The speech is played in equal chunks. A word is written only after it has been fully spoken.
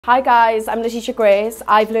Hi guys, I'm Lateysha Grace.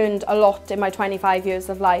 I've learned a lot in my 25 years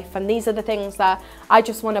of life, and these are the things that I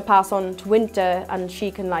just want to pass on to Wynter, and she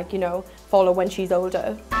can follow when she's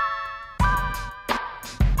older.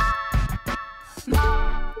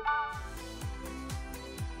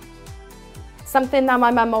 Something that my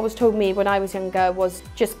mum always told me when I was younger was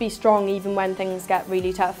just be strong even when things get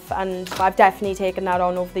really tough, and I've taken that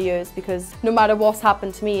on over the years, because no matter what's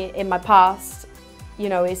happened to me in my past,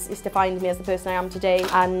 it's defined me as the person I am today,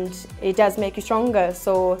 and it does make you stronger,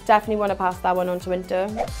 so definitely want to pass that one on to Wynter.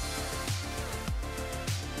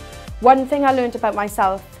 One thing I learned about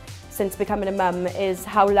myself since becoming a mum is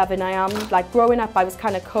how loving I am. Like growing up I was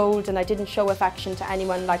kind of cold and I didn't show affection to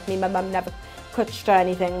anyone like me. My mum never touched or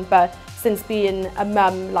anything, but since being a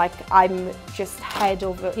mum, I'm just head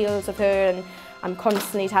over heels of her, and I'm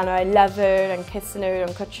constantly telling her I love her and kissing her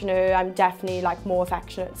and touching her. I'm definitely more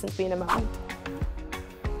affectionate since being a mum.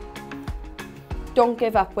 Don't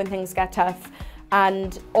give up when things get tough,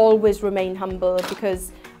 and always remain humble,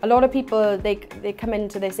 because a lot of people, they come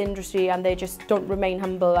into this industry and they just don't remain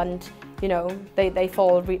humble, and they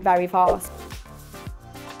fall very fast.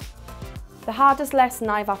 The hardest lesson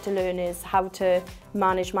I've had to learn is how to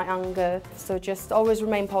manage my anger, so just always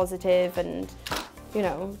remain positive and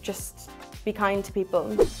just be kind to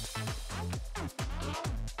people.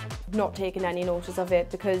 Not taking any notice of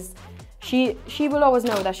it, because she will always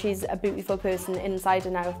know that she's a beautiful person inside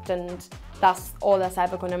and out, and that's all that's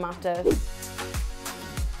ever going to matter.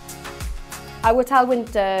 I would tell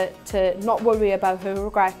Wynter to not worry about her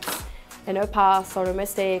regrets in her past or her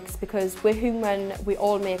mistakes, because we're human, we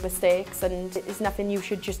all make mistakes, and it's nothing you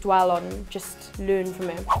should just dwell on, just learn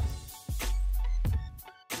from it.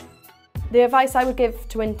 The advice I would give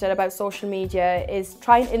to Wynter about social media is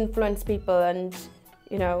try and influence people, and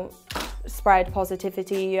spread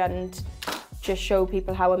positivity and just show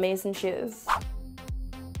people how amazing she is.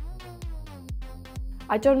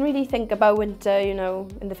 I don't really think about Wynter,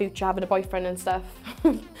 in the future having a boyfriend and stuff.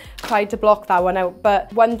 Tried to block that one out,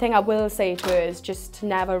 but one thing I will say to her is just to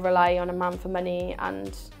never rely on a man for money,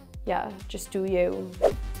 and yeah, just do you.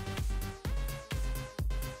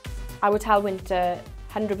 I would tell Wynter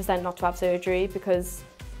 100% not to have surgery, because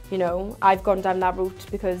I've gone down that route,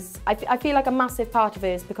 because I feel like a massive part of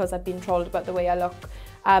it is because I've been trolled about the way I look.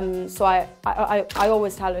 So I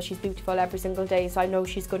always tell her she's beautiful every single day, so I know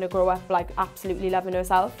she's going to grow up absolutely loving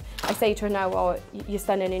herself. I say to her now, "Oh, you're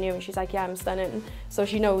stunning in you," and she's like, "Yeah, I'm stunning." So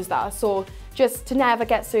she knows that. So just to never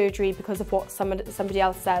get surgery because of what somebody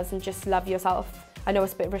else says, and just love yourself. I know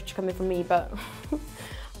it's a bit rich coming from me, but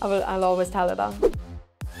I'll always tell her that.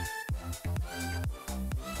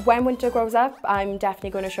 When Wynter grows up, I'm definitely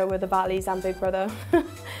going to show her the valleys and Big Brother,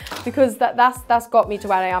 because that's got me to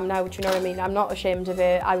where I am now, do you know what I mean? I'm not ashamed of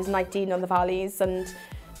it. I was 19 on the valleys, and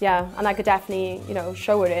yeah, and I could definitely,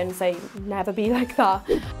 show her it and say, never be like that.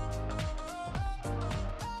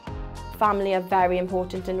 Family are very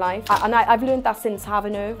important in life, and I've learned that since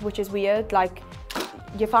having her, which is weird.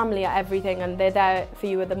 Your family are everything, and they're there for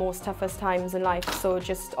you at the most toughest times in life, so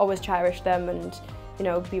just always cherish them, and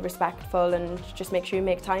be respectful, and just make sure you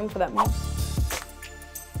make time for them.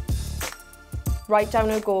 Write down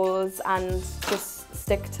her goals and just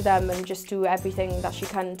stick to them, and just do everything that she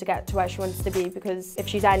can to get to where she wants to be, because if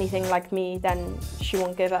she's anything like me, then she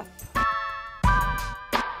won't give up.